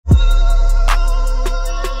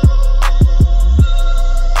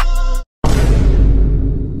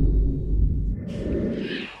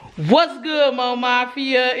What's good,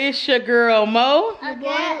 MOEMAFIAA? It's your girl Mo. Your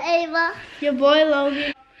boy Ava. Your boy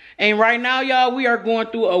Logan. And right now, y'all, we are going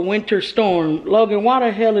through a winter storm. Logan, why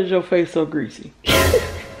the hell is your face so greasy?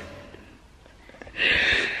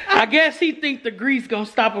 I guess he think the grease gonna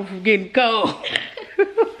stop him from getting cold.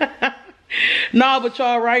 Nah, but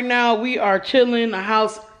y'all, right now we are chilling in the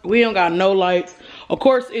house. We don't got no lights. Of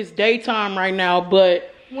course, it's daytime right now,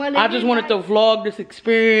 but I just wanted to vlog this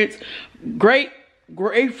experience.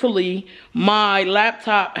 Gratefully, my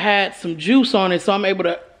laptop had some juice on it, so I'm able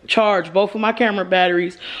to charge both of my camera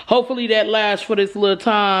batteries. Hopefully that lasts for this little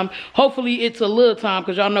time. Hopefully it's a little time,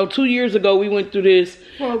 because y'all know 2 years ago we went through this.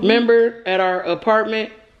 Remember at our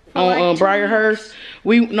apartment on Briarhurst?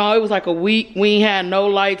 No, it was like a week. We ain't had no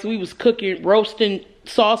lights. We was cooking, roasting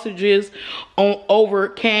sausages over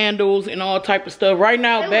candles and all type of stuff. Right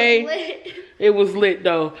now, babe, it was lit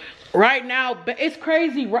though. Right now, it's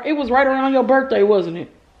crazy. It was right around your birthday, wasn't it?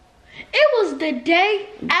 It was the day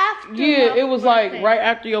after. Yeah, it was like right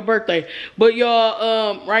after your birthday. But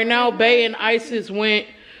y'all, right now, Bay and Isis went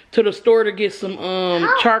to the store to get some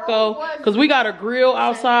charcoal, because we got a grill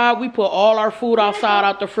outside. We put all our food outside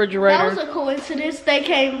out the refrigerator. That was a coincidence. They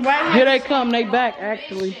came right. Here they come. They back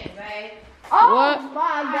actually. Oh what?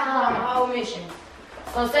 My God! The whole mission.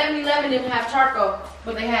 So 7-Eleven didn't have charcoal,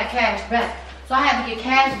 but they had cash back. So I had to get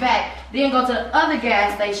cash back, then go to the other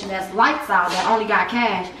gas station that's lights out that only got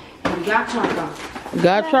cash, and we got charcoal.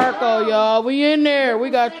 Got charcoal, y'all. We in there. We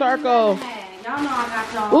got charcoal. Y'all know I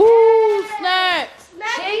got y'all. Ooh, snacks.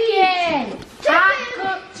 Chicken.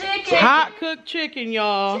 Hot cooked chicken. Hot cooked chicken,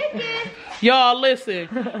 y'all. Y'all, listen.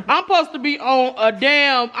 I'm supposed to be on a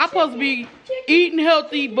I'm supposed to be eating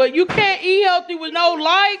healthy, but you can't eat healthy with no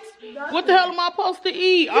lights. What the hell am I supposed to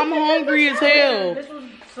eat? I'm hungry as hell.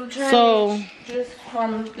 So, just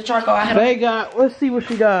from the charcoal I had. They got, let's see what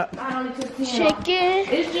she got. Chicken.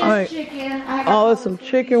 It's just chicken. Oh, it's some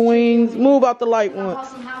chicken wings. Move out the light once.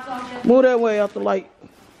 Move that way out the light.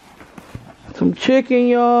 Some chicken,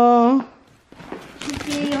 y'all.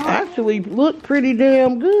 Actually look pretty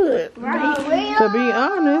damn good. Right. To be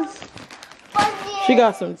honest. She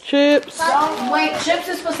got some chips. Wait, chips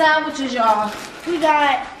is for sandwiches, y'all. We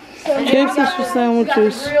got chips is for sandwiches. We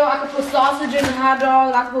got the grill. I can put sausage in the hot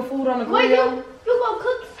dog. I can put food on the grill. Wait, you gonna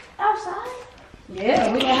cook outside?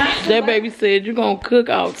 Yeah, we gonna have to. That baby said you gonna cook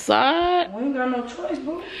outside. We ain't got no choice,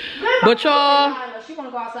 boo. But y'all, she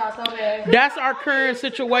wanna go outside so bad. that's our current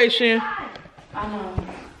situation. I know.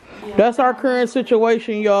 Yeah. That's our current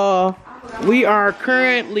situation, y'all. We are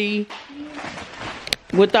currently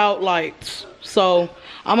without lights. So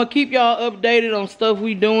I'm gonna keep y'all updated on stuff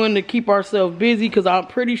we doing to keep ourselves busy, because I'm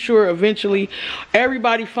pretty sure eventually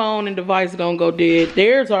everybody's phone and device is gonna go dead.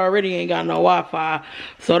 Theirs already ain't got no Wi-Fi,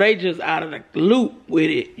 so they just out of the loop with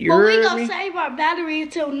it. You heard me? We gonna save our battery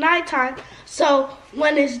until nighttime, so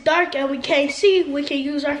when it's dark and we can't see, we can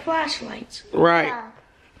use our flashlights. Right.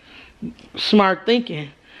 Smart thinking.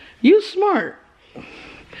 You smart.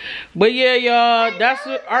 But yeah, y'all, that's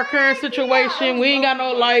our current situation. We ain't got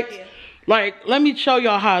no lights. Like, let me show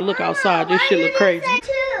y'all how I look outside. This shit look crazy.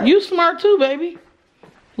 You smart too, baby.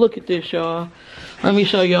 Look at this, y'all. Let me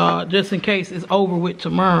show y'all, just in case it's over with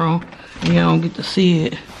tomorrow and y'all don't get to see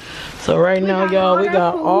it. So right now, y'all, we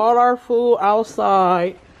got all our food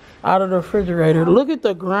outside out of the refrigerator. Look at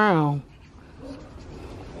the ground.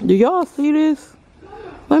 Do y'all see this?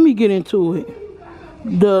 Let me get into it.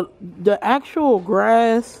 The actual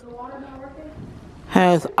grass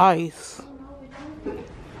has ice.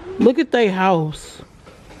 Look at their house.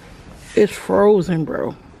 It's frozen,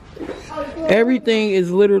 bro. Everything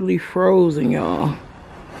is literally frozen, y'all.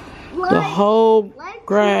 The whole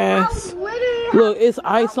grass. Look, it's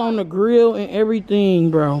ice on the grill and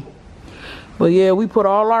everything, bro. But yeah, we put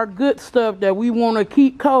all our good stuff that we want to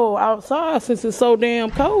keep cold outside since it's so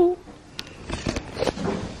damn cold.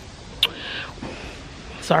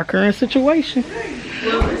 It's our current situation.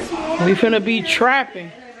 We finna be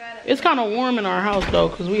trapping. It's kind of warm in our house though,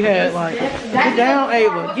 because we had like, get down,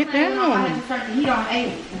 Ava, get down. I just turned the heat on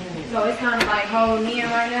 8. So it's kind of like holding me in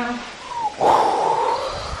right now.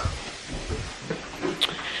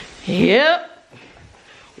 Yep.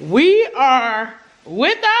 We are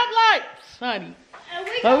without lights, honey.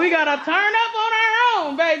 So we gotta turn up on our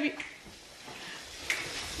own, baby.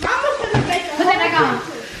 Mama's gonna make a Put that back on.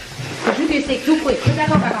 Cause you get sick too quick. Put that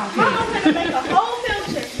back on. Mama's gonna make a whole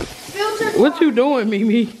filter. What you doing,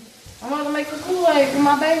 Memee? I want to make a Kool-Aid for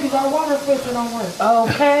my babies. Our water filter don't work.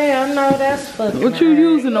 Okay, I know that's fucking. What you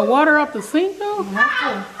using, the water out the sink though?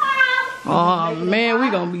 Oh man, we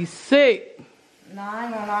gonna be sick. Nah, I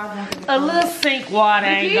ain't gonna lie. A little sink water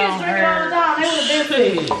ain't gonna hurt. They would have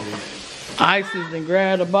been sick. Isis and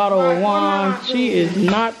grabbed a bottle of wine. She is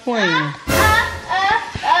not playing.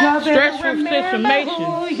 Stressful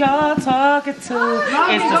situation. Y'all talking to.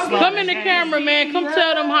 Come in the camera, man. Come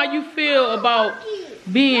tell them how you feel about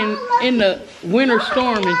being in the winter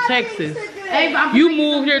storm in Texas. You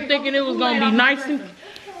moved here thinking it was gonna be nice and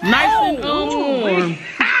warm.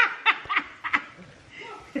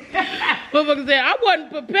 Motherfucker said I wasn't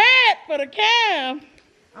prepared for the camp.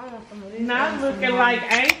 Not looking like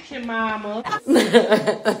ancient mama.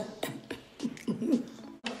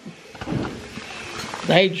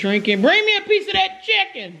 They drinking. Bring me a piece of that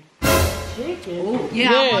chicken. Chicken? Ooh,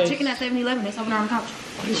 yeah, I want chicken at 7-Eleven. It's over there on the couch.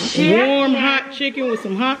 Warm, hot chicken with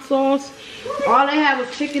some hot sauce. All they had was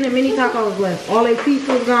chicken and mini tacos left. All they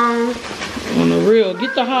pizza was gone. On the real,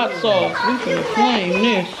 get the hot sauce. We finna flame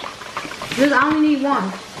this. I only need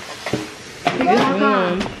one.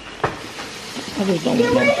 One. I just don't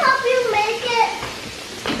Can know. we help you make it?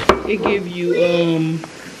 It give you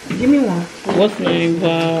Give me one. what's the name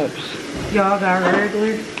vibes. Y'all got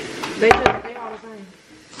regular. They all the same.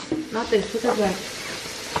 Not this. Put that back.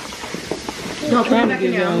 No, put it back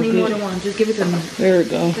in there. I don't need more than one. Just give it to me. There we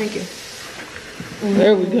go. Thank you.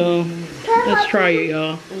 There we go. Let's try it,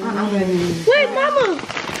 y'all. Wait, Mama.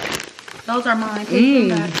 Those are mine. Please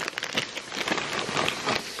come back.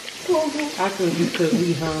 I think because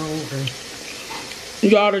we hungry.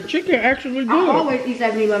 Y'all, the chicken actually I good. always eat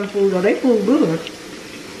 7-Eleven food though. They food good.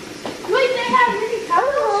 Wait, they have mini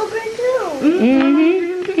tacos over too.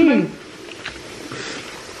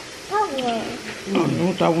 Oh,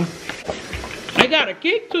 no, that one. They got a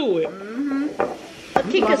kick to it. A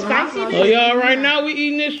kick of spicy. So y'all, right now we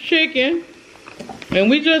eating this chicken. And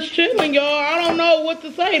we just chilling, y'all. I don't know what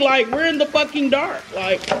to say. Like, we're in the fucking dark.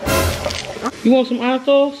 Like, you want some hot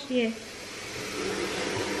sauce? Yeah.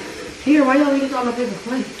 Here, why y'all eat all the paper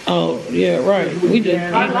plate? Oh, yeah, right. We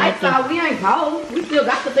just Our lifestyle, we ain't cold. We still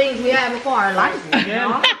got the things we had before our lifestyle.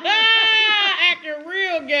 Yeah. acting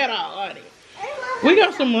real ghetto, honey. We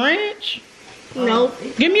got some ranch. Nope.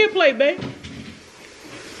 Give me a plate, babe.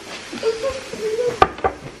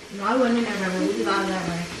 No, I wasn't in that ranch. We got that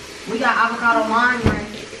ranch. We got avocado lime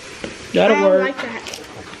ranch. That'll I don't work. like that.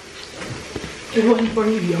 It wasn't for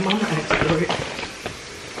you. Your mama asked for it.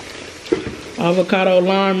 Avocado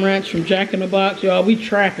lime ranch from Jack in the Box, y'all. We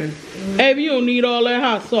trapping. Hey, you don't need all that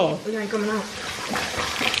hot sauce. It ain't coming out.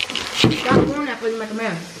 Stop doing that for you, make a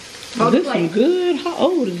man. Oh, this some good. How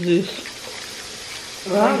old is this?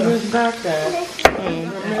 Well, I just got that.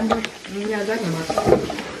 Remember? Yeah, that's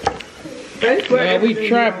Yeah, we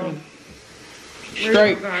trapping.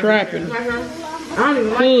 Straight trapping. I don't even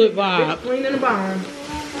like Good it. vibe. It's clean in the barn.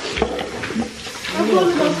 I'm going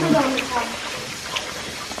to go put on the top.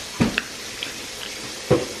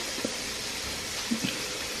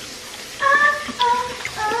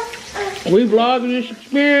 We vlogging this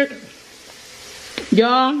experience,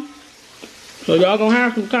 y'all. So y'all gonna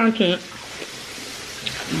have some content.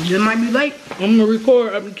 Just might be late. I'm gonna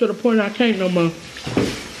record up to the point I can't no more.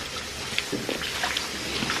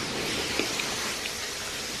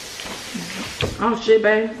 Oh shit,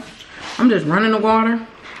 babe. I'm just running the water.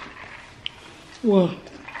 What?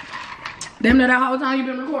 Damn, that whole time you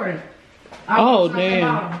been recording. Oh,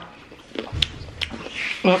 damn.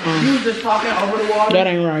 You was just talking over the water. That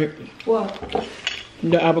ain't right. What?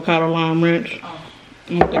 The avocado lime ranch. Oh.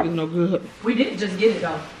 I don't think it's no good. We didn't just get it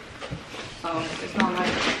though. So it's not like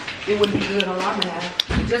it wouldn't be good on our behalf.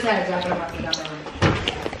 We just had a jacket about to got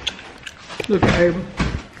that. Look at Ava.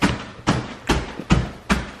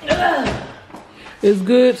 It's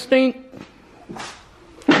good, stink.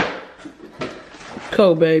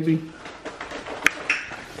 Cold, baby.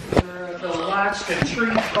 Watch the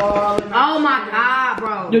tree fall. Oh my God,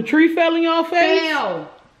 bro. The tree fell in your face? Fell.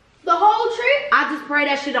 The whole tree? I just pray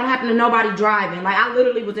that shit don't happen to nobody driving. Like, I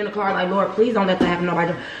literally was in the car like, Lord, please don't let that happen to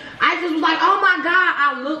nobody driving. I just was like, oh my God.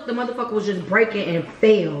 I looked, the motherfucker was just breaking and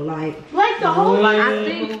fell. Like The whole like I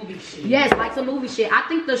think, yes, like some movie shit. I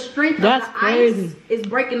think the strength of That's the crazy. ice is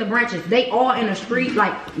breaking the branches. They all in the street,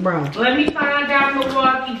 like, bro. Let me find out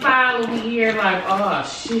Milwaukee follow me here like, oh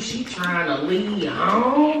shit, she trying to leave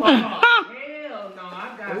home. Oh, hell no,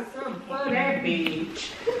 I got something for that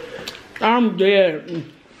bitch. I'm dead.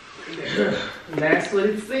 That's what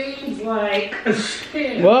it seems like.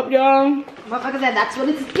 Shit. Well, y'all. Motherfucker said that's what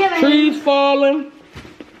it's giving. Trees falling.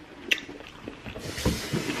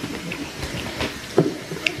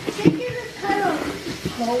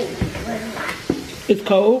 It's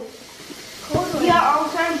cold. Yeah, all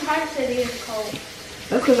the time Pine City is cold.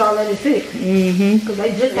 That's because y'all let it sit. Mm-hmm. Because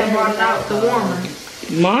they just had brought it out to warmer.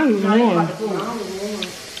 Mine is warm.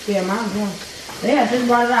 Yeah, mine's warm. They had just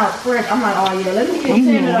brought it out fresh. I'm like, oh yeah, let me get I'm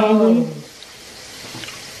 10 of hungry. those.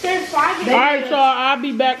 Since I get Alright, y'all, I'll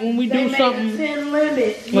be back when we do something. 10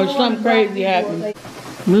 limit. Or something crazy happens.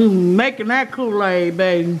 We making that Kool-Aid,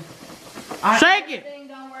 baby. Shake it. Everything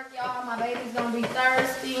don't work, y'all. My baby's gonna be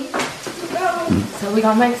thirsty. So we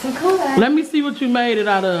gonna make some Kool-Aid. Let me see what you made it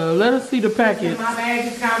out of. Let us see the packet. My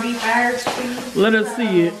baby's gonna be thirsty. Let us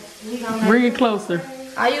see it. Bring it closer.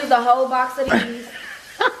 I used a whole box of these.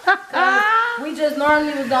 We just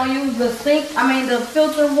normally was gonna use the the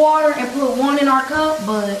filtered water and put one in our cup,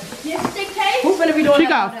 but Just in case. who's gonna be doing She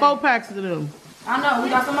that got 4 packs of them. I know, we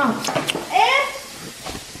got some more. And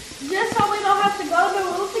just so we don't have to go to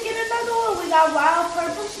the roof to get another one, we got Wild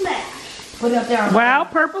Purple Smash. Put it up there.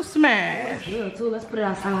 Wild Purple Smash. Good too. Let's put it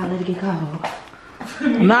outside. Let it get cold.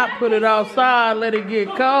 Not put it outside, let it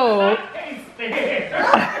get cold.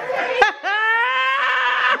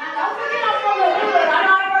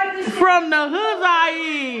 From the hood I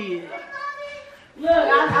is. Look, I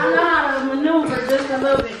know how to maneuver just a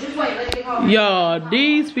little bit. Just wait, let it get cold. Y'all,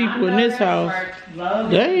 these people in this house,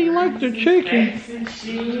 they ain't like the chicken.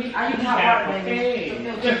 I use hot water, baby.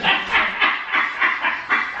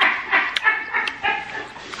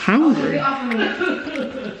 Hungry. I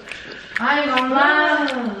ain't gonna lie.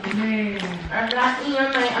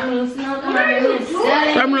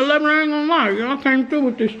 I'm 11, I ain't gonna lie. Y'all came through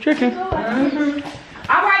with this chicken.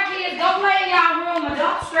 Alright, kids, go play in y'all room and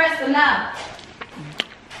don't stress enough.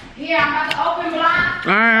 Here, I'm about to open blind.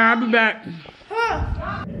 Alright, I'll be back.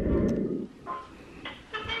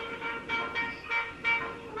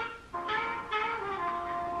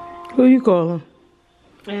 Who you calling?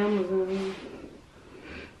 Amazon.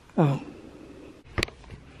 Oh.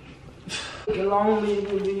 Get along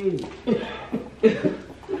with you.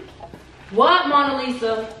 What, Mona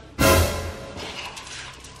Lisa?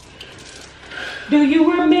 Do you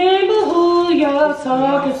remember who you're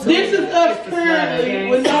talking to? This is us currently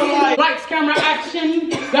with no lights, camera, action.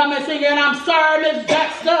 Got me singing, I'm sorry, Miss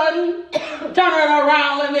Jackson. Turn it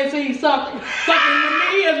around, let me see something. Something with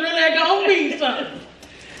me is really gonna be something.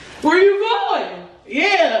 Where you going?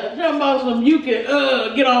 Yeah, talking about some you can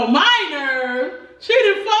get on my nerve. She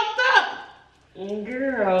done fucked up.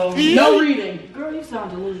 Girl. No reading. Girl, you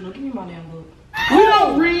sound delusional. Give me my damn book. We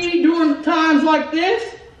don't read during times like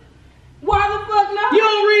this. Why the fuck not? You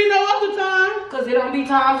don't read no other time. Cause it don't be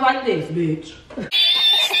times like this, bitch.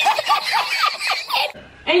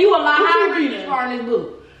 And you a lie. What How you I read reading? this part in this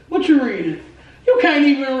book? What you reading? You can't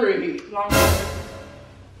even read.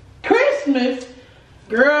 Christmas?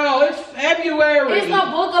 Girl, it's February. It's a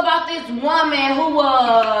book about this woman who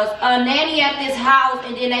was a nanny at this house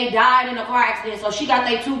and then they died in a car accident. So she got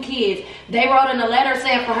their 2 kids. They wrote in a letter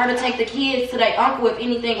saying for her to take the kids to their uncle if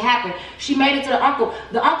anything happened. She made it to the uncle.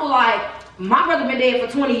 The uncle like, my brother been dead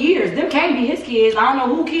for 20 years. Them can't be his kids. I don't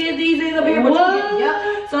know who kids these is up here. But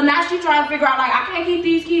yeah. So now she trying to figure out like, I can't keep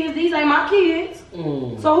these kids. These ain't my kids.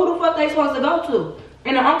 So who the fuck they supposed to go to?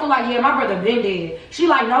 And the uncle like, yeah, my brother been dead. She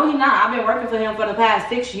like, no, he not. I've been working for him for the past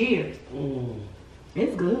 6 years.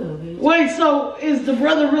 It's good, bitch. Wait, so is the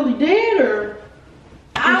brother really dead or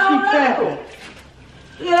I don't know.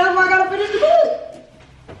 Yeah, that's why I gotta finish the book.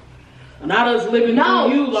 not us living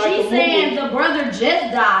through you like she's a saying movie? the brother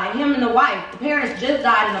just died. Him and the wife, the parents just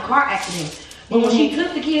died in a car accident. But when she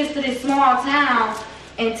took the kids to this small town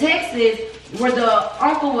in Texas, where the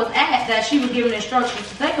uncle was at, that she was giving instructions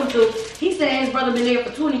to take him to, he said his brother been there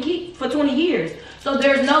for 20 years. So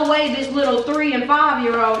there's no way this little 3- and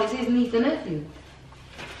 5-year-old is his niece and nephew.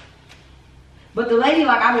 But the lady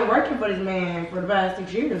like, I've been working for this man for the past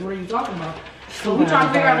 6 years. What are you talking about? So we trying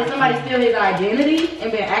to figure out if somebody steal his identity and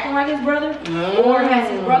been acting like his brother, or has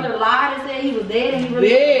his brother lied and said he was dead and he really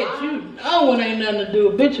Bitch, you know it ain't nothing to do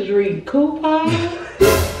with bitches reading coupons.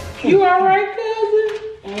 You alright,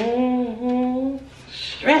 cousin?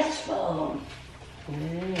 Stressful.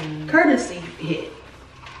 Courtesy hit.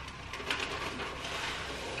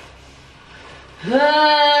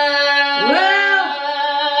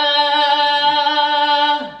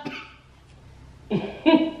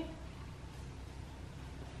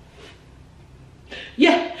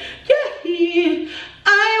 Yeah.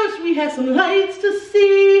 I wish we had some lights to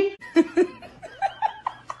see.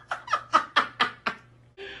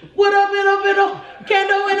 What up,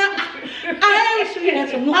 candle and I wish we had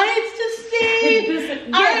some lights to see.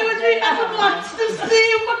 I wish we had some lights to see.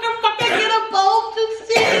 Motherfucker, get a bulb to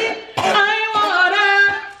see.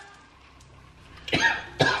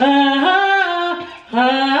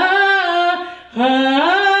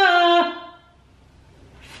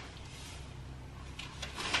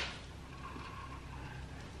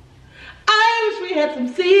 I wish we had some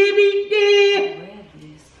CBD.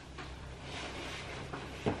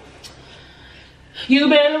 You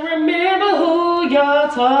better remember who who y'all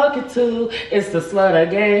talking to? It's the Slaughter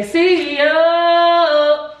Gang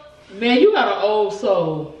CEO. Man, you got an old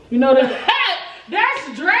soul. You know that?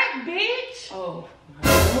 That's Drake, bitch. Oh.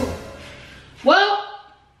 Well,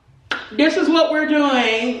 this is what we're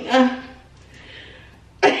doing.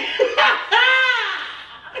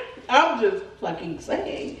 I'm just fucking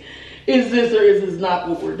saying. Is this or is this not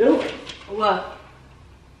what we're doing? What?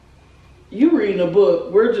 You reading a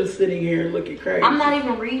book. We're just sitting here looking crazy. I'm not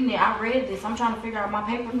even reading it. I read this. I'm trying to figure out my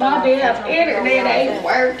paper. My damn internet ain't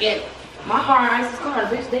working. My car and Ice's car,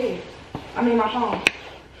 the bitch dead. I mean, my phone.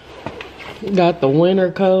 Got the winter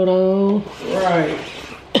coat on. Right.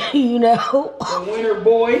 You know. The winter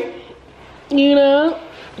boy. You know.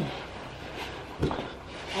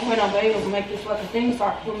 I went on bagels to make this fucking thing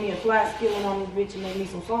start put me a flat skillet on this bitch and make me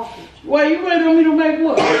some sausage. Wait, you ready for me to make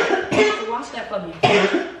what? Watch that for me.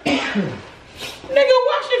 Nigga,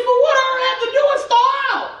 watch it for what? All I have to do is thaw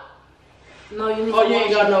out. No, you need Oh, to you ain't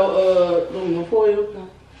wash got no foil? No.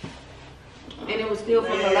 And it was still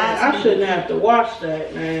from the Man, last I one. shouldn't have to wash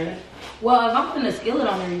that, man. Well, if I'm putting a skillet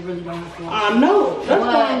on there, you really don't have to wash I know. That's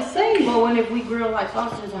what I'm saying. But when if we grill like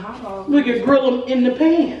sausages and hot dogs, We can grill them in the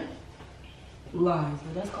pan. lies.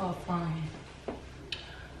 That's called frying.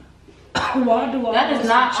 Why do I? That is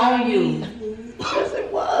not on you. Yes, it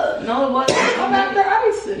was. No, it wasn't. I'm after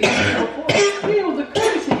icing. It was a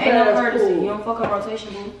courtesy Ain't no pass courtesy. pull. You don't fuck up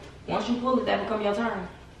rotation, boo. Once you pull it, that become your turn.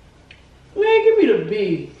 Man, give me the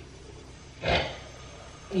B.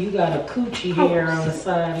 You got a coochie hair on the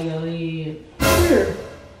side of your head. Here.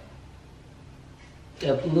 A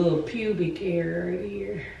little pubic hair right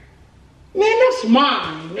here. Man, that's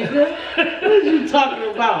mine, nigga. What are you talking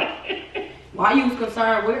about? Why you was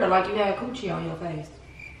concerned with her like you had coochie on your face?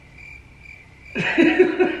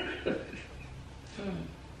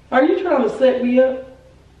 Are you trying to set me up?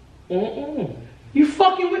 Mm-mm. You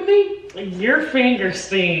fucking with me? Your finger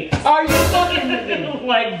stinks. Are you fucking with me?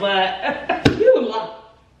 Like butt. You like.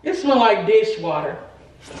 It smell like dishwater.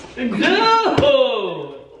 Dude.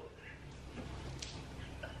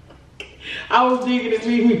 I was digging at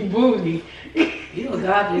me booty. You a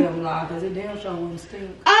goddamn lie, cause it damn sure wouldn't stink.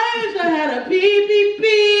 I wish I had a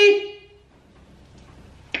pee.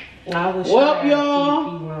 I wish Well, I had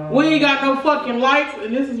y'all, we ain't got no fucking lights,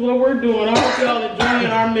 and this is what we're doing. I hope y'all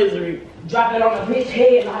enjoying our misery. Drop it on the bitch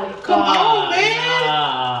head like. Come on,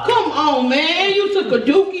 man. Come on, man. You took a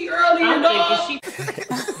dookie earlier, I'm dog. thinking she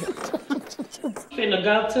finna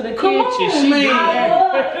go to the Come kitchen. on, She man.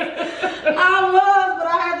 I was, but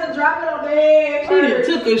I had to drop it on the head. She done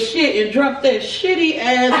took a shit and dropped that shitty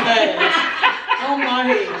ass on my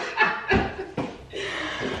head.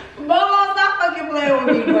 Mom, stop fucking playing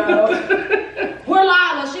with me, bro. We're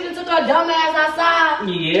Lila. She done took her dumb ass outside.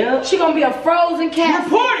 Yeah. She gonna be a frozen cat.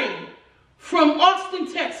 Reporting from Austin,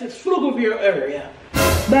 Texas, Pflugerville area.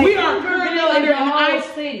 We are currently in in the whole ice.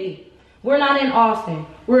 city. We're not in Austin,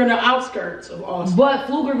 We're in the outskirts of Austin. but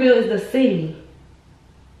Pflugerville is the city.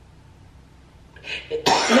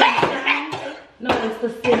 No, it's the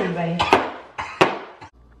city, babe.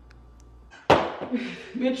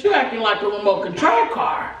 Bitch, you acting like a remote control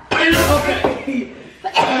car. Okay.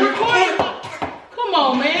 Recording. Come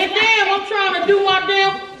on, man. Damn, I'm trying to do my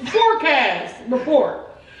damn forecast report.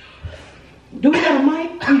 Do we have a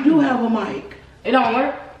mic? We do have a mic. It don't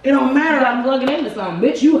work. It don't matter. I'm plugging into something.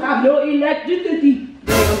 Bitch, you have no electricity. You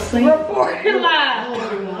know what I'm saying? Reporting live.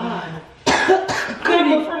 Oh, my.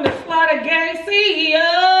 Coming from the Slaughter Gang CEO.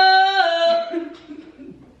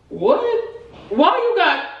 What? Why you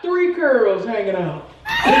got 3 curls hanging out?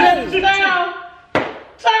 Is that the style?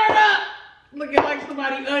 Turn up! Looking like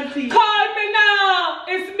somebody auntie. Call me now.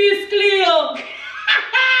 It's Miss Cleo.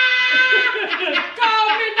 Call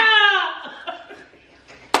me now.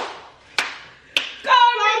 Call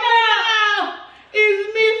me now. It's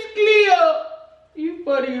Miss Cleo. You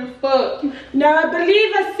funny as fuck. Now I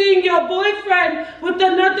believe I seen your boyfriend with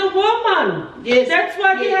another woman. Yes. That's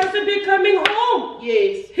why he has to be coming home.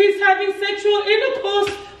 Yes. He's having sexual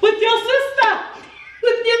intercourse with your sister.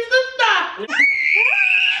 With your sister.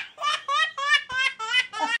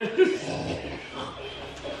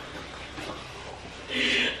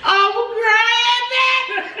 I'm crying, man.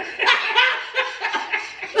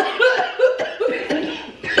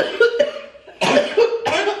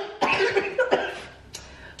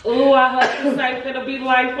 Oh, I hope this ain't gonna be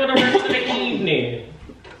live for the rest of the evening.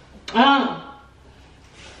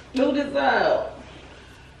 Do this out.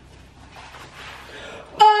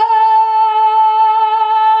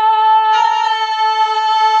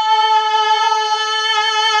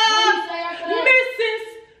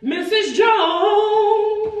 Mrs.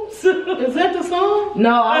 Jones. Is that the song?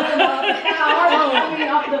 No, off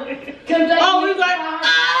the Oh, he's like,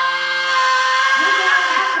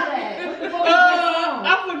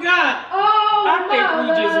 I forgot. Oh, I think we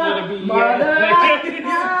just want to be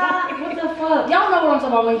What the fuck? Y'all know what I'm talking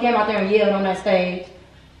about when he came out there and yelled on that stage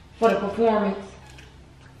for the performance.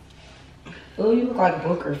 Oh, you look like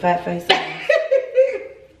Booker, fat face.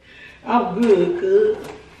 I'm good.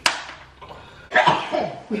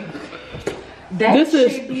 This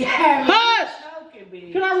is Hush!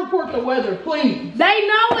 Can I report the weather, please? They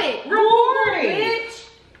know it. Report it, bitch.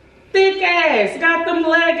 Thick ass, got them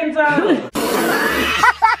leggings on.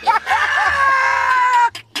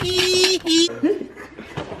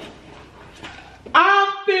 I'm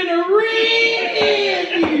finna read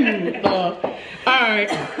you.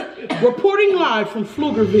 Alright. Reporting live from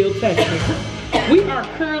Pflugerville, Texas. We are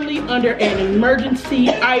currently under an emergency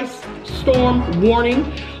ice storm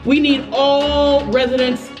warning. We need all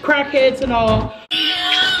residents, crackheads and all,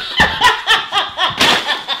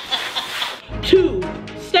 to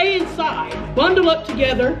stay inside, bundle up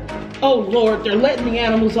together. Oh Lord, they're letting the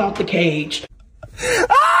animals out the cage.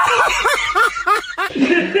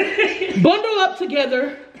 Bundle up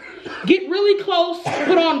together, get really close,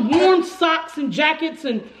 put on warm socks and jackets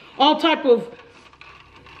and all type of...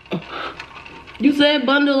 You said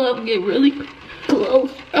bundle up, get really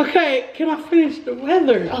close. Okay, can I finish the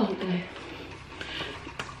weather? Oh,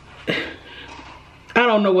 okay. I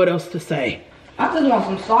don't know what else to say. I just want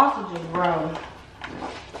some sausages, bro.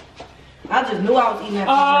 I just knew I was eating that.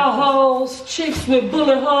 All hoes, chicks with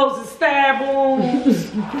bullet holes and stab wounds.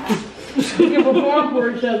 Give a form for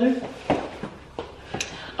each other.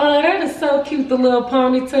 Oh, that is so cute, the little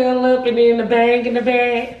ponytail up and then the bang in the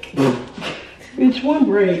back. Each one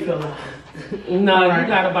braid fella. No, you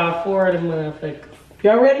got about 4 of them motherfuckers.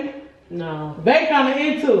 Y'all ready? No. They kind of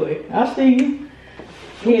into it. I see you.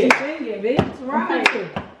 Yeah. Bitch, right.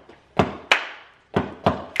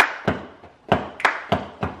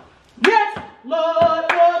 Yes, Lord,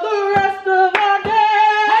 for the rest of our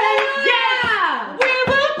days. Yeah. We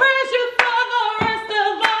will praise you for the rest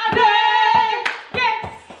of our days. Yes,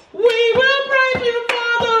 we will praise you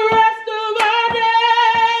for the rest of our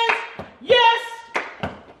days. Yes,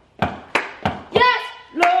 Yes,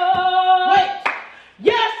 Lord. wait.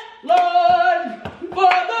 Yes, Lord,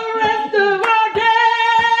 for the rest of our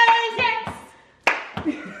days. Yes.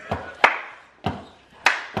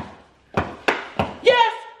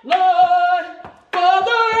 Yes, Lord, for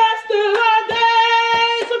the rest of our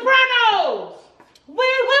days. Sopranos. We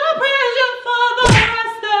will praise you for the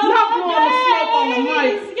rest of our days. Smoke on the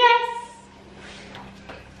mic. Yes.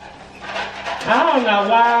 I don't know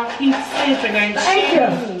why I keep sleeping ain't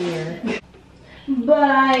shit in here.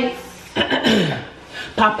 But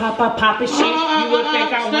Pop, and shit. You would think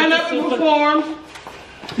I Stand went up to and super... perform.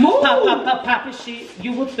 Move. Pop, and shit.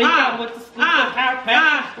 You would think I went to super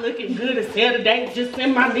power looking good as hell today. Just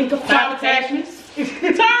in my nigga 5 attachments.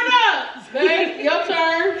 Turn up. Babe, your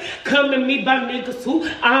turn. Come to me by niggas who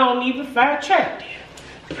I don't even find attractive.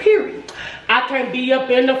 Period. I can't be up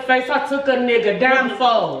in the face. I took a nigga down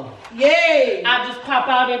for. Yay. I just pop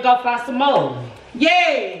out and go find some more.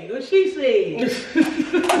 Yay. What she said.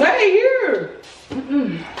 Stay here.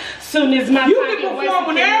 Soon as my You time can get perform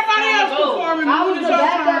when wasted, everybody it's else time to go. performing. I was When the it's your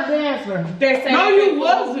backup turn. dancer. They say No, that you people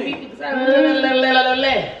wasn't.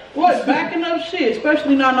 say, What? Backing up shit,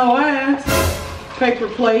 especially not no ass. Paper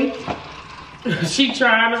plate. She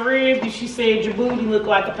trying to rib you. She said your booty look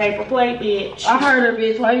like a paper plate, bitch. I heard her,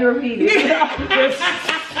 bitch. Why you repeating?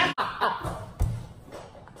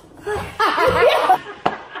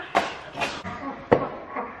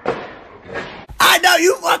 I know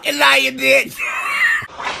you fucking lying, bitch.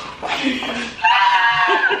 Why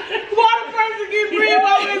the person get rib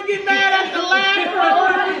always get mad at the last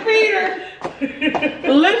repeater?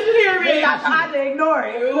 Listen here, bitch. I tried to ignore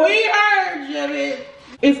it. We heard you, bitch.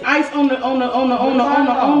 Is ice on the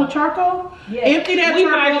charcoal? Yeah. Empty that We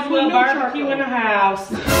charcoal. might as put well new barbecue charcoal. in the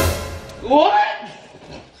house. What?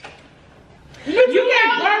 You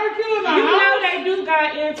can't barbecue in the You know house? they do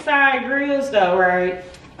got inside grills though, right?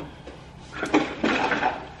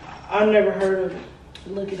 I never heard of it.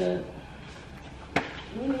 Look it up.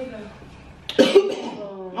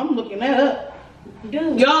 I'm looking that up.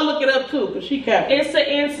 Dude. Y'all look it up too, cause she capped. It's an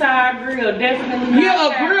inside grill, definitely not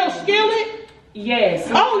Yeah, a grill factory. skillet. Yes.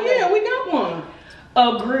 Oh yeah, we got one.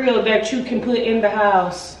 A grill that you can put in the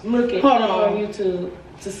house. Look at Hold it on. on YouTube.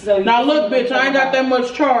 To so you Now can look, see bitch, I ain't got that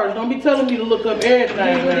much charge. Don't be telling me to look up everything.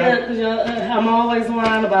 Yeah, cause I'm always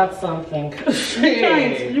lying about something. When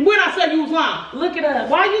I said you was lying. Look it up.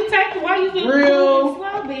 Why you moving Grill.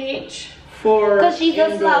 slow, bitch? For Because she's a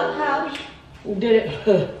indoor. slow house. Did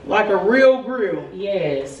it? Like a real grill.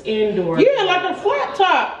 Yes, indoor. Yeah, like a flat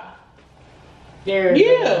top. There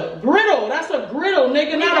Yeah, griddle. That's a griddle,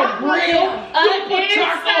 nigga, not a grill. A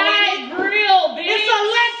inside grill, bitch.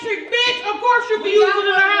 It's electric, bitch. Of course you can use it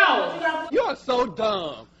in the house. You are so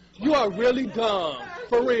dumb. You are really dumb.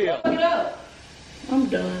 For real. I'm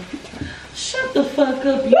done. Shut the fuck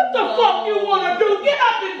up. What the fuck you wanna do? Get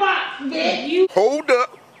up and box, bitch. You. Hold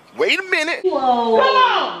up. Wait a minute. Whoa. Come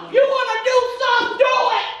on. You wanna do something? Do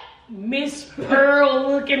it. Miss Pearl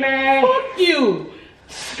looking at. Fuck you,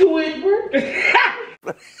 Squidward.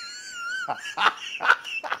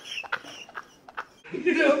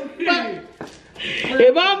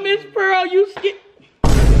 If I'm Miss Pearl, you skip.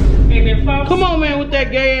 And if I'm Come on, man, with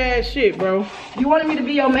that gay ass shit, bro. You wanted me to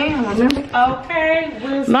be your man, remember? okay,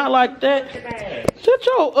 we'll Not like that. Shut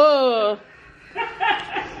your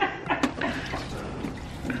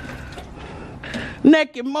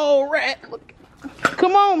naked mole rat. Look.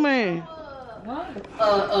 Come on, man.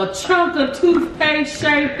 a chunk of toothpaste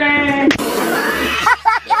shaped ass.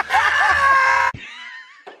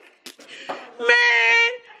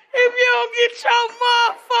 Man, if you don't get your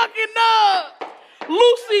motherfucking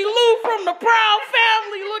Lucy Lou from the Proud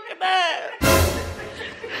Family looking at.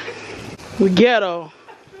 We ghetto.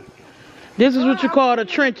 This is what you call the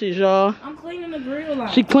trenches, y'all. I'm cleaning the grill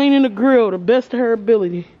out. She cleaning the grill the best of her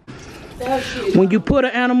ability. When you put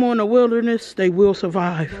an animal in the wilderness, they will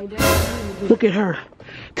survive. Look at her,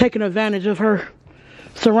 taking advantage of her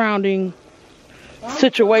surrounding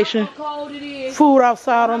situation. Cold it is. Food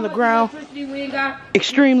outside on the ground. Electricity we ain't got.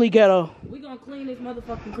 Extremely ghetto. We gonna clean this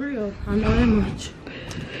motherfucking grill. I know that much.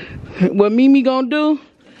 What Memee gonna do?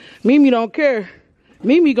 Memee don't care.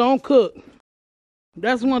 Memee gonna cook.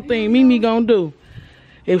 That's one thing Memee gonna do.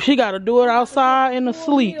 If she gotta do it outside in the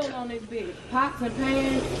sleet. On this bitch. Pots and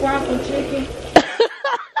pans, squash and chicken.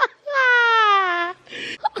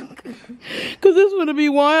 Cause this gonna be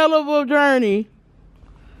one hell of a journey.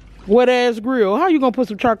 Wet ass grill. How you gonna put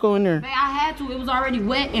some charcoal in there? Man, I had to. It was already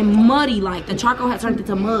wet and muddy. Like the charcoal had turned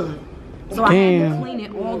into mud. So I had to clean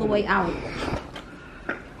it all the way out.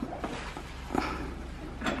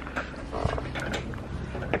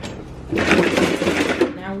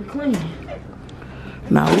 Now we're clean.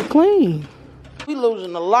 Now we're clean. We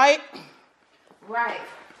losing the light. Right.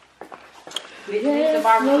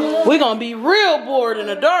 We gonna be real bored in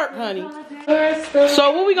the dark, honey.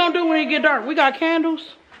 So what we gonna do when it get dark? We got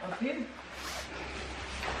candles.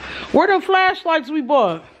 Where them flashlights we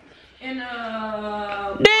bought? And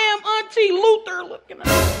Damn, Auntie Luther looking at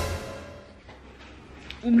us.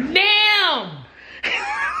 Damn!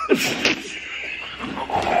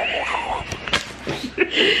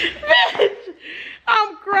 Bitch,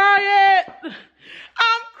 I'm crying.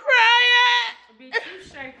 I'm crying. Bitch, you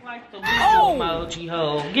shake like the little emoji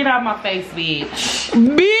hoe. Get out my face, bitch.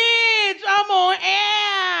 Bitch, I'm on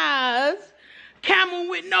ass. Camel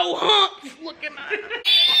with no humps looking at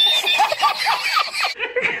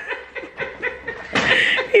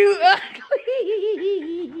you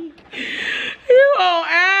ugly. You on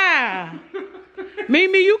ass.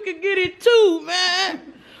 Memee, you can get it too,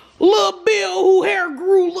 man. Little Bill who hair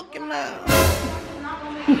grew looking at.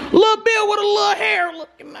 Little Bill with a little hair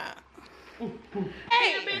looking at.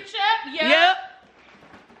 Hey, bitch up, yeah. Yep.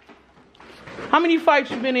 How many fights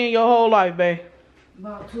you been in your whole life, babe?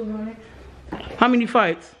 about 200. How many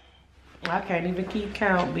fights? I can't even keep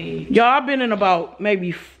count, bitch. Y'all, I've been in about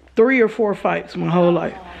maybe 3 or 4 fights my whole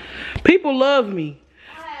life. People love me.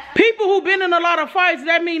 People who been in a lot of fights,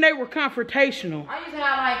 that mean they were confrontational. I used to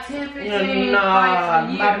have like 10, 15 Nah, fights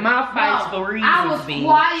a year. my fights for reasons, I was B.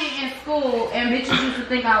 quiet in school and bitches used to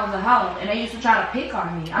think I was a hoe and they used to try to pick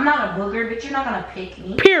on me. I'm not a booger, bitch. You're not gonna pick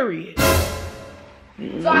me. Period.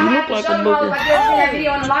 So I had to show them all, like, you ever seen that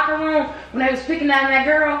video in the locker room when they was picking on that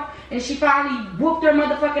girl and she finally whooped her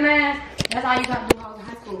motherfucking ass? That's how I used to have to do hoes in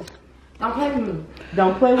high school. Don't play with me.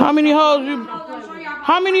 Don't play with How many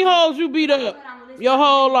hoes you beat up your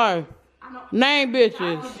whole life? Name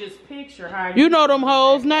bitches. Just picture how You know them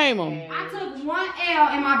hoes, name them. I took 1 L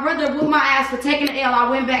and my brother whooped my ass for taking the L. I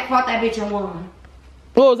went back, fought that bitch and won.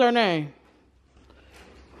 What was her name?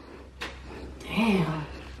 Damn.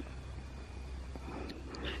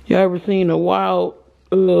 You ever seen a wild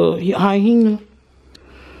hyena?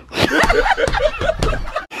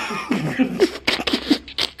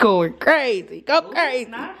 Going crazy. Go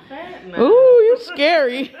crazy. Not that, no. Ooh, you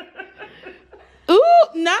scary. Ooh,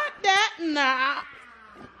 not that, nah.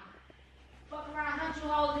 Fuck around, hunt you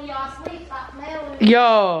hoes in y'all sleep. Stop playing with me.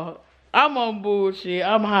 Y'all, I'm on bullshit.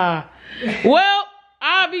 I'm high. Well,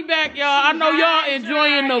 I'll be back, y'all. I know y'all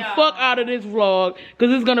enjoying the fuck out of this vlog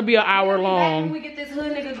because it's gonna be an hour When long. we get this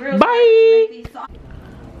hood nigga grill. Bye.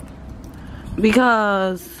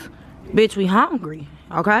 Because, bitch, we hungry,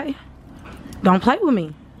 okay? Don't play with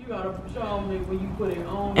me. You gotta show me when you put it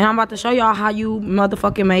on. And I'm about to show y'all how you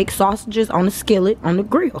motherfucking make sausages on the skillet on the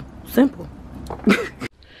grill. Simple.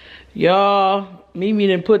 Y'all, Memee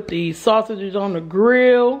done put the sausages on the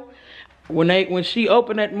grill. When she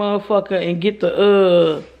open that motherfucker and get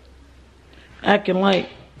the acting like.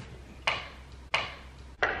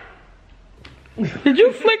 Did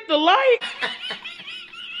you flick the light?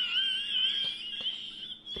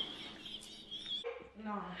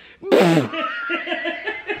 No. Bro,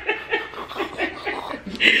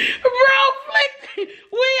 flick.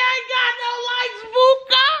 We ain't got no lights,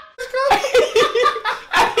 Buka.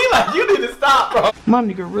 He like, you need to stop, bro. My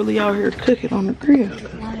nigga really out here cooking on the grill.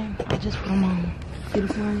 I just put them on. See the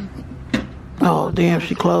flame? Oh, damn,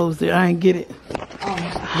 she closed it. I ain't get it.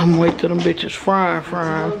 I'm waiting till them bitches frying.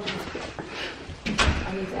 I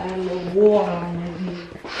need to add a little water on it.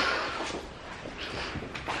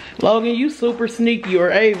 Logan, you super sneaky,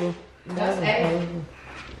 or Ava? That's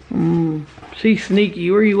Ava. She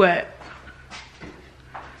sneaky. Where you at?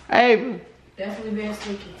 Ava. Definitely being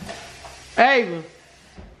sneaky. Ava.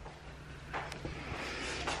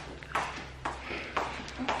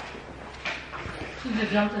 She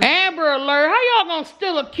just jumped in. Amber alert. How y'all gonna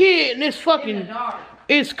steal a kid in this fucking... In the dark.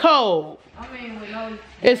 It's cold. I mean, with no...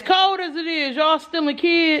 As cold as it is, y'all stealing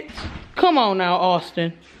kids? Come on now,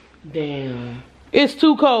 Austin. Damn. It's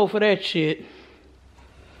too cold for that shit.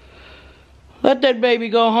 Let that baby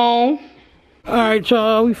go home. Alright,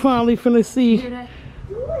 y'all. We finally finna see. Hear that?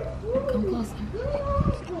 Come closer.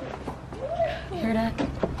 Hear that?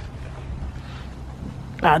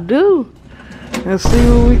 I do. Let's see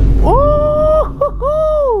what we...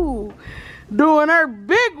 Ooh! Doing her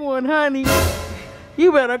big one, honey.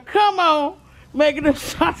 You better come on. Making them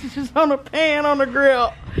sausages on the pan on the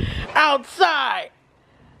grill. Outside.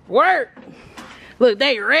 Work. Look,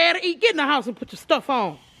 they ready to eat. Get in the house and put your stuff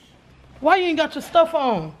on. Why you ain't got your stuff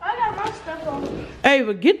on? I got my stuff on.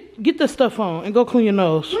 Ava, get the stuff on and go clean your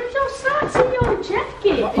nose. Where's your socks and your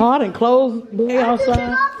jacket? Oh, I didn't close the way I took it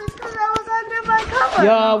outside. off because I was under my cover.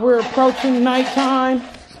 Y'all, we're approaching nighttime. I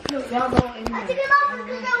took it off because I was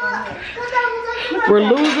under my We're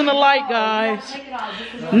losing the light, guys.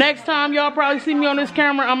 Next time y'all probably see me on this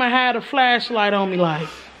camera, I'm gonna have a flashlight on me like.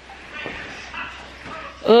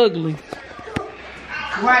 Ugly.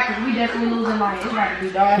 Right, because we definitely losing light. It's about to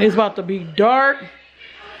be dark. It's about to be dark.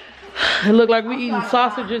 It look like we eating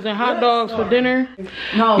sausages and hot dogs for dinner.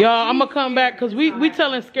 No. Y'all, I'm gonna come back because we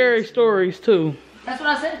telling scary stories too. That's what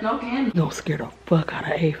I said. No candy. Gonna scare the fuck out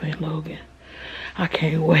of Ava and Logan. I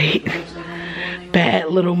can't wait. Bad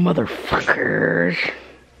little motherfuckers.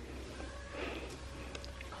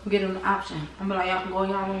 We get them the option. I'm like, y'all can go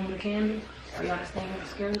in y'all room with the candy. Or y'all can stay with the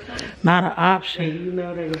scary stories. Not an option. You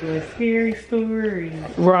know they was doing scary stories.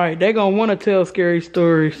 Right, they gonna wanna tell scary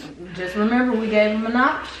stories. Just remember, we gave them an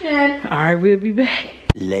option. Alright, we'll be back.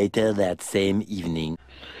 Later that same evening.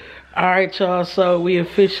 Alright, y'all, so we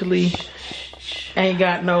officially ain't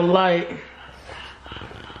got no light.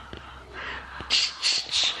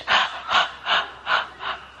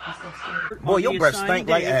 Boy, your breath stink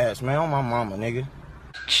like ass, man. On my mama, nigga.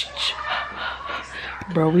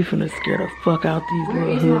 Bro, we finna scare the fuck out these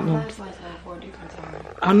little hoodlums.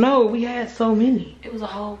 I know, we had so many. It was a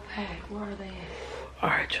whole pack. Where are they at?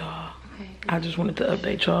 Alright, y'all. Okay. I just wanted to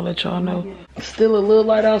update y'all, let y'all know. Still a little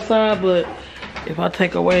light outside, but if I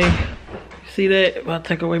take away, see that? If I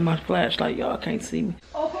take away my flashlight, y'all can't see me.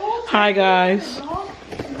 Hi, guys.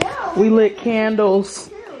 We lit candles.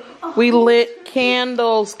 We lit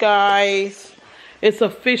candles, guys. It's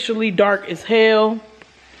officially dark as hell.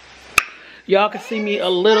 Y'all can see me a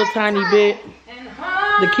little tiny bit.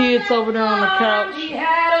 The kids over there on the couch. He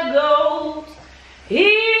had a goat.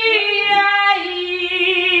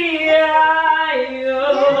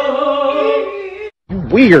 You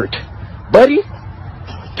weird, buddy.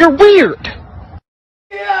 You're weird.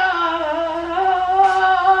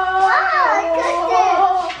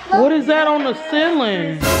 What is that on the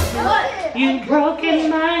ceiling? You broken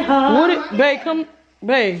my heart. What it, babe, come,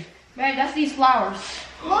 babe. Babe, that's these flowers.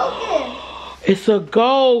 It's a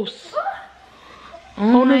ghost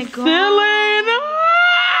on the ceiling.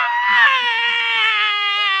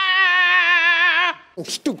 Oh,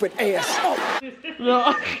 stupid ass.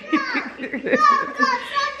 No.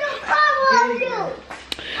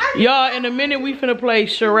 Y'all, in a minute we finna play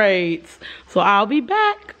charades. So I'll be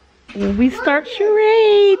back when we start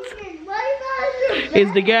charades.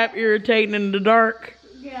 Is the gap irritating in the dark?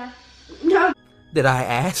 Yeah. No. Did I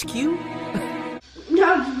ask you?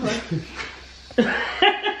 No.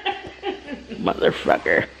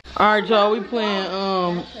 Motherfucker. Alright, y'all, we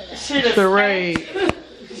playing charades.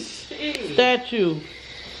 Statue.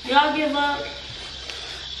 Y'all give up?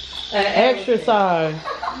 Exercise.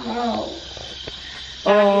 No.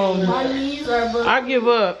 My knees are I give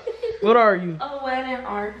up. What are you? A wedding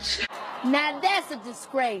arch. Now that's a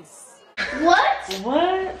disgrace. What?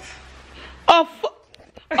 What? A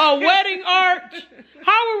wedding arch?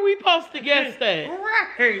 How are we supposed to guess that?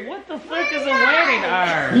 Right. What the fuck is a wedding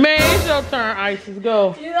arch? Man, it's your turn, Isis.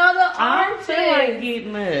 Go. You know the I arch don't feel like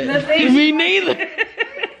getting up. Me neither.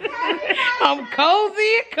 I'm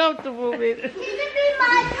cozy and comfortable with it. Can it be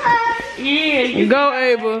my turn? Yeah, you Go,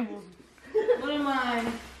 Ava. What am I?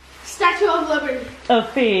 Statue of Liberty. a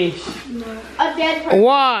fish. A dead person.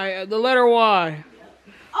 Y. The letter Y.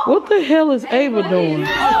 What the hell is Ava doing?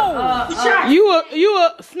 Shark. You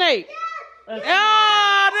a snake.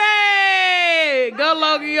 Oh, dang. Go,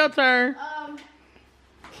 Logan, your turn.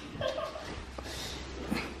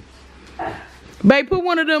 Babe, put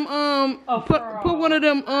one of them put one of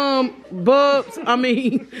them bulbs. I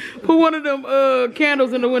mean, put one of them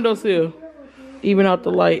candles in the windowsill. Even out the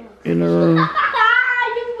light in the room. You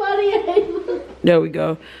funny. There we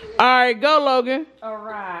go. All right, go, Logan. All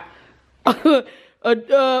right.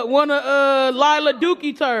 One of Lila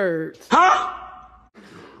Dookie turds. Huh?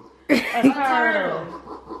 A turtle.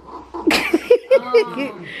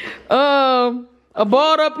 A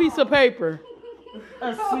balled up piece of paper.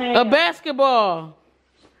 A snail. A basketball.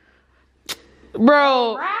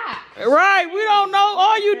 Bro. Right, we don't know.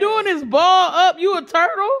 All you doing is ball up. You a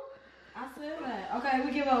turtle? I said that. Okay, we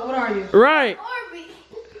give up. What are you? Right. Orby.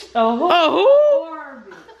 A who?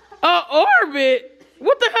 Orby. A orbit?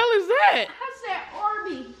 What the hell is that? I said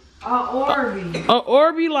Orby. Orby. A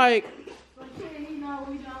Orby like...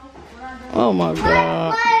 Oh my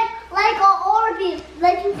God. Like an Orby.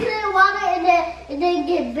 Like you put in water and then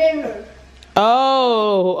get bigger.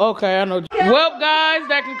 Oh, okay, I know. Well, guys,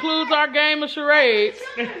 that concludes our game of charades.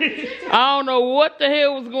 I don't know what the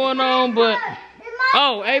hell was going on, but...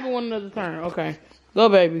 Oh, Ava won another turn. Okay. Go,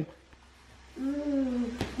 baby.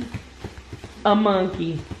 A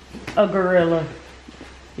monkey. A gorilla.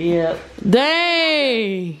 Yep.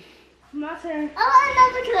 Dang. My turn. I want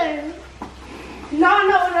another turn. No, I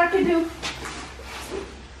know what I can do.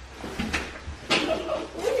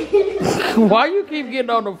 Why you keep getting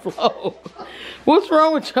on the floor? What's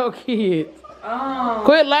wrong with your kids? Oh.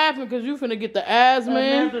 Quit laughing because you finna get the asthma.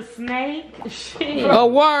 Another snake. Shit. A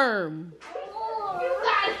worm. You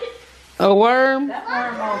got it. A worm? That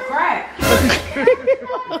worm on crack.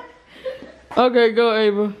 Okay, go,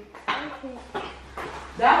 Ava.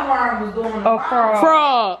 That worm was doing A frog.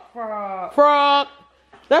 Frog. Frog. Frog.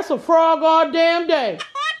 That's a frog all damn day.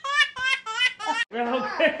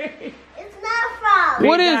 Okay. It's not a frog.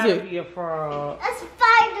 What It is gotta it? be a frog. A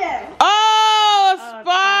spider. Oh, a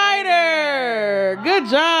spider. Good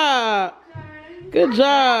job. Good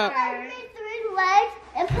job. I made 3 legs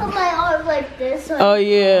and put my arm like this. So Oh,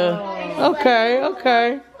 yeah. Okay,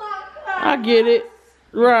 okay. I get it.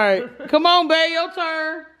 Right. Come on, babe. Your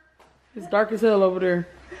turn. It's dark as hell over there.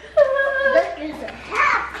 This is a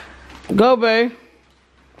tap. Go, babe.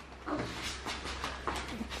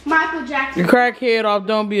 Michael Jackson. Your crackhead off.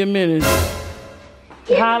 Don't be a menace.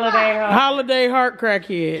 Holiday heart. Holiday heart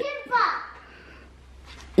crackhead. Kid Pop.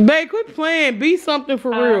 Babe, quit playing. Be something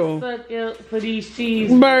for I real. suck up for these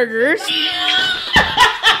cheese. Burgers. I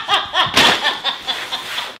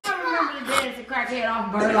remember the dance of crackhead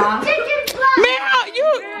off Burlock. Chicken Pop. Man,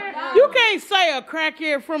 you can't say a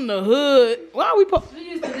crackhead from the hood. Why we put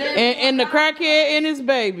and the crackhead and his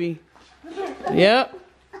baby. Yep.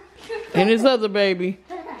 And his other baby.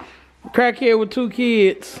 Crackhead with 2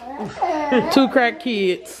 kids. 2 crack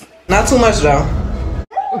kids. Not too much though.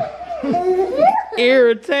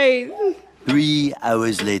 Irritate. 3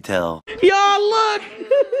 hours later. Y'all look.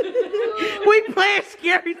 We playing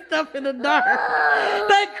scary stuff in the dark.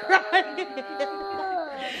 They crying.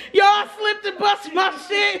 Y'all slipped and bust my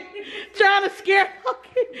shit. Trying to scare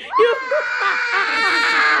you.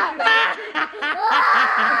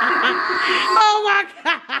 Oh my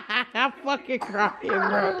God. I'm fucking crying,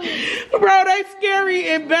 bro. Bro, they scary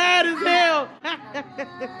and bad as hell.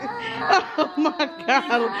 Oh my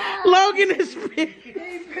God. Logan is big.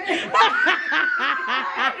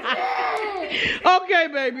 Okay,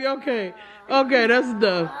 baby, okay. Okay, that's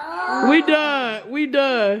done. We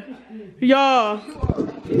done. Y'all,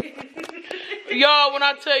 when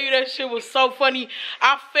I tell you that shit was so funny,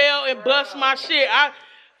 I fell and bust my shit.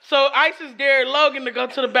 So Isis dared Logan to go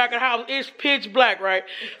to the back of the house. It's pitch black, right?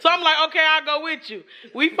 So I'm like, okay, I'll go with you.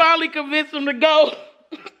 We finally convinced him to go.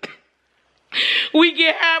 We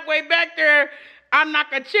get halfway back there. I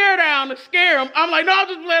knock a chair down to scare him. I'm like, no, I'm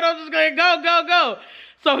just gonna go.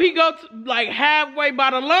 So he goes like halfway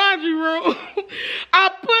by the laundry room.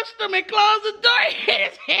 I pushed him and closed the door. He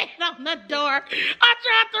hit his head on the door. I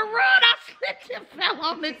tried to run. I slipped and fell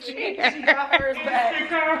on the chair. She got hers back.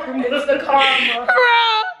 It's the karma.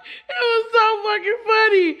 Bro, it was so fucking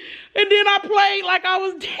funny. And then I played like I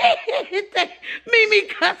was dead. Memee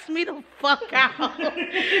cussed me the fuck out.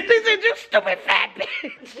 She said, "You stupid fat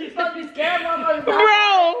bitch." She's supposed to be scared of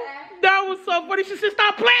Bro. That was so funny. She said,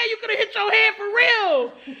 "Stop playing. You could have hit your head for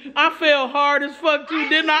real." I fell hard as fuck too,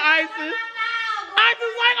 didn't I, Isis?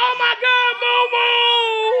 Isis like, "Oh my God,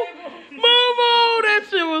 Moo-Moo. Moo-Moo." That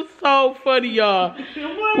shit was so funny, y'all.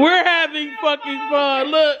 We're having fucking fun.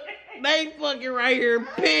 Look, they fucking right here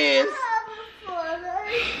pissed.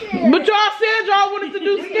 But y'all said y'all wanted to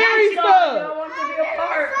do scary stuff.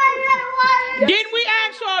 Didn't we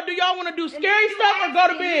ask y'all, do y'all want to do scary stuff or go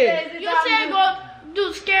to bed? You said go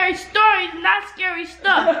do scary stories, not scary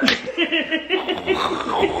stuff.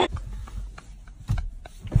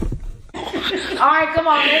 Alright, come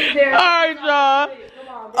on, let's do it. Alright, y'all.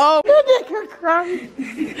 Oh, that nigga crying.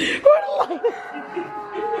 Where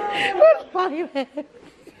the light at?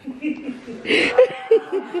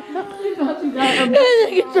 That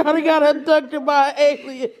nigga trying to got abducted by an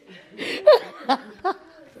alien.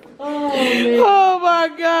 Oh my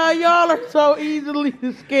God, y'all are so easily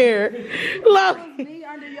scared. Look. Me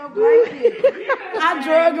under your blanket. I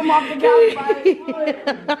drug him off the couch by his foot.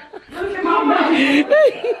 Look at my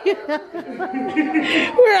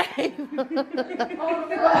Right.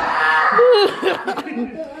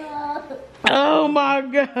 Oh my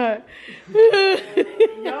God.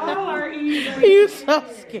 Y'all are easy. You so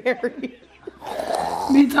scary.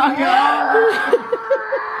 Me talking all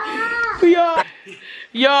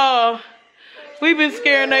Y'all, we've been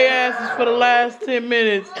scaring their asses for the last 10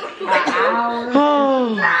 minutes.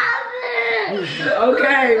 Oh.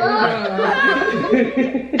 Okay.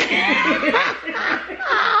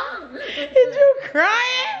 Is you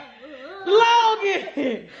crying?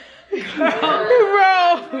 Logan!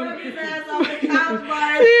 Bro.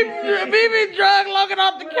 He been drug Logan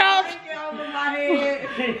off the couch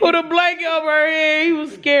with a blanket over her head. He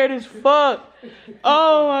was scared as fuck.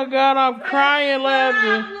 Oh my God, I'm crying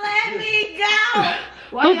laughing. Let me go.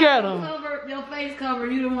 Look at him. Your face cover.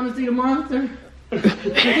 You didn't want to see the monster. He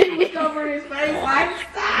was covering his face like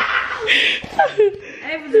stop.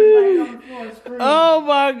 Oh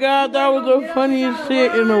my God, that was the funniest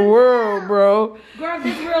shit in the world, bro. Girl,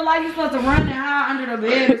 this real life, you supposed to run and hide under the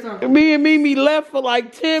bed or something. Me and Memee left for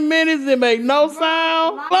like 10 minutes and made no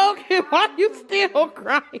sound. Logan, why you still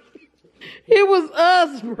crying? It was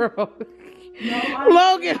us, bro.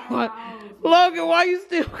 Logan, why you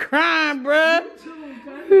still crying, bro?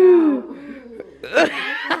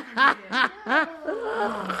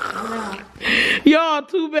 Y'all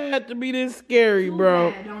too bad to be this scary,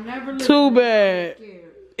 bro. Too bad.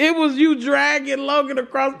 It was you dragging Logan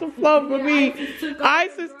across the floor for me.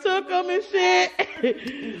 Isis took him and shit.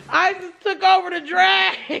 Isis took over the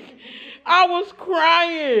drag. I was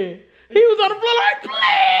crying. He was on the floor like,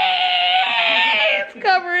 please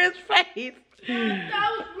cover his face. That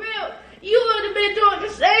was real. You would have been doing the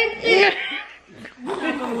same thing.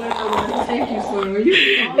 That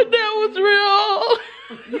was real.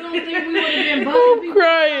 You don't think we would have been I'm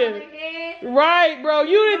crying. Right, bro.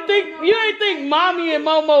 You didn't think Mommy and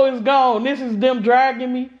Momo is gone. This is them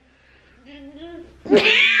dragging me.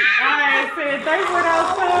 I said they went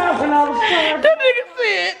outside when I was trying. That nigga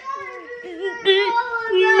said,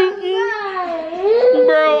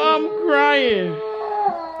 bro, I'm crying.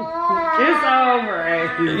 It's over,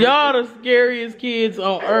 Auntie. Y'all the scariest kids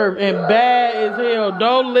on earth and bad as hell.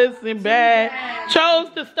 Don't listen, bad.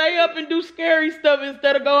 Chose to stay up and do scary stuff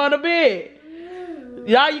instead of going to bed.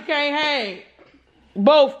 Y'all, you can't hang.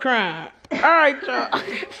 Both crying. All right, y'all.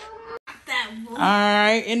 All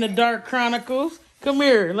right, in the Dark Chronicles. Come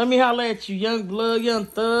here. Let me holler at you, young blood, young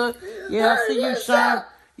thug. Yeah, I see you shine.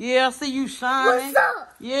 Yeah, I see you shining. What's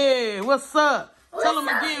up? Yeah, what's up? Tell them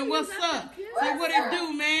again, what's up? Say what it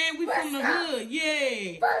do, man. We from the hood,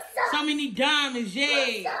 yeah. So many diamonds,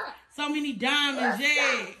 yeah. So many diamonds,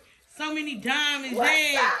 yeah. So many diamonds,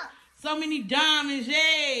 yeah. So many diamonds,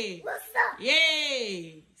 yeah.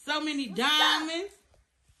 Yeah. So many diamonds.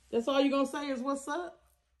 That's all you gonna say is what's up?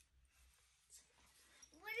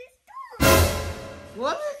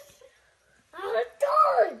 What?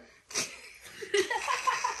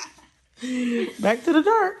 Back to the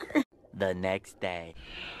dark. The next day.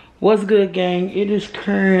 What's good, gang? It is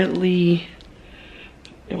currently,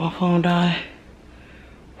 did my phone die?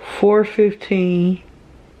 4:15.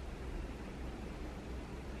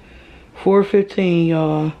 4:15,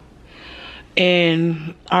 y'all.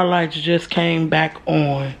 and our lights just came back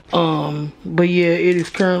on. But yeah, it is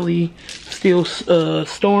currently still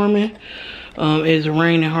storming. It's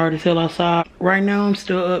raining hard as hell outside. Right now I'm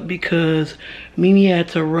still up because Memee had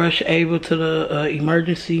to rush Ava to the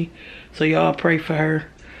emergency, so y'all pray for her.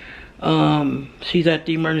 She's at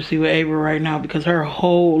the emergency with Ava right now because her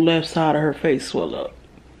whole left side of her face swelled up.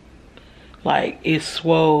 Like, it's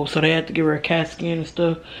swole, so they had to give her a CAT scan and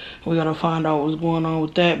stuff. We gotta find out what's going on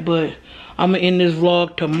with that. But I'm gonna end this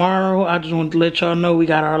vlog tomorrow. I just wanted to let y'all know we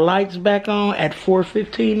got our lights back on at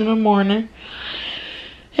 4:15 in the morning.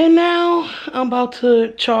 And now I'm about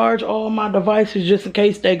to charge all my devices just in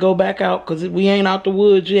case they go back out, because we ain't out the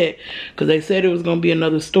woods yet, because they said it was gonna be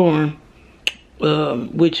another storm,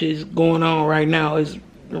 which is going on right now. It's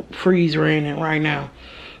freeze raining right now,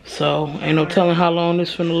 so ain't no telling how long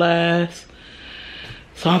this finna last.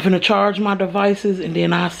 So I'm finna charge my devices, and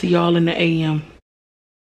then I'll see y'all in the AM.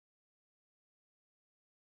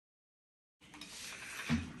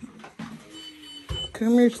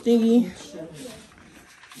 Come here, Stingy.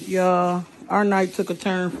 Y'all, our night took a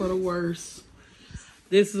turn for the worse.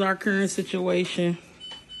 This is our current situation.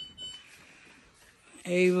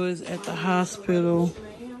 Ava's at the hospital.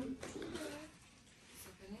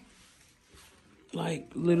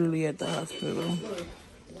 Like, literally at the hospital.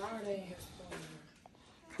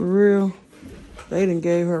 For real. They done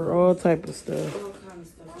gave her all type of stuff.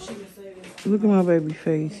 Look at my baby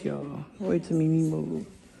face, y'all. Wait till Memee move.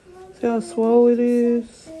 See how swole it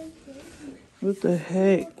is? What the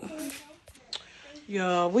heck?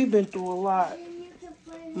 Y'all, we've been through a lot.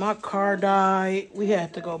 My car died. We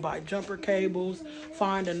had to go buy jumper cables,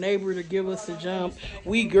 find a neighbor to give us a jump.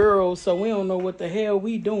 We girls, so we don't know what the hell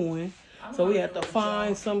we doing. So we had to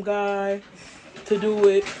find some guy to do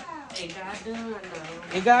it. It got done,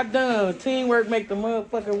 though. It got done. Teamwork make the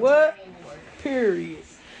motherfucking what? Period.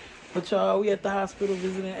 But y'all, we at the hospital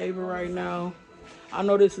visiting Ava right now. I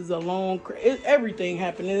know this is a long, everything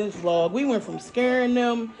happened in this vlog. We went from scaring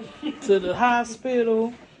them to the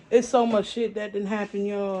hospital. It's so much shit that didn't happen,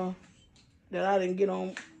 y'all, that I didn't get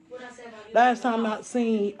on. Last time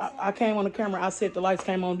I came on the camera, I said the lights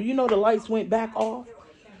came on. Do you know the lights went back off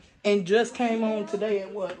and just came on today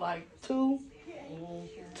at what, like 2?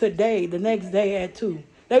 Today, the next day at 2.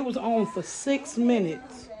 They was on for 6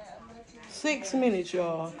 minutes. 6 minutes,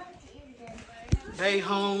 y'all. They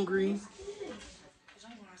hungry.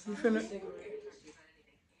 You finna,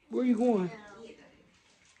 where you going?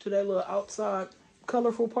 To that little outside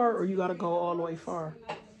colorful part, or you gotta go all the way far?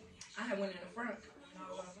 I went in the front.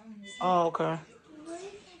 Oh, okay.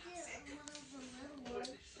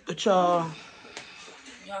 But y'all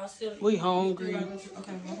still. we hungry. Okay,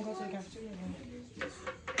 I'm gonna go to the cafeteria.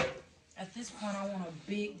 At this point, I want a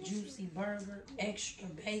big, juicy burger, extra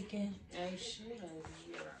bacon. Hey, shit.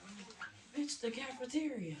 Bitch, the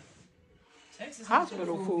cafeteria. Texas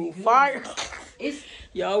Hospital food, fire. It's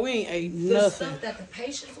Y'all, we ain't ate the nothing. stuff that the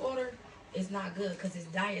patients order is not good because it's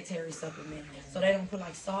dietary supplement. So they don't put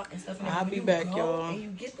like salt and stuff in it. I'll When be you back, go y'all. and you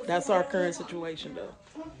get the That's food our out current there, situation, though.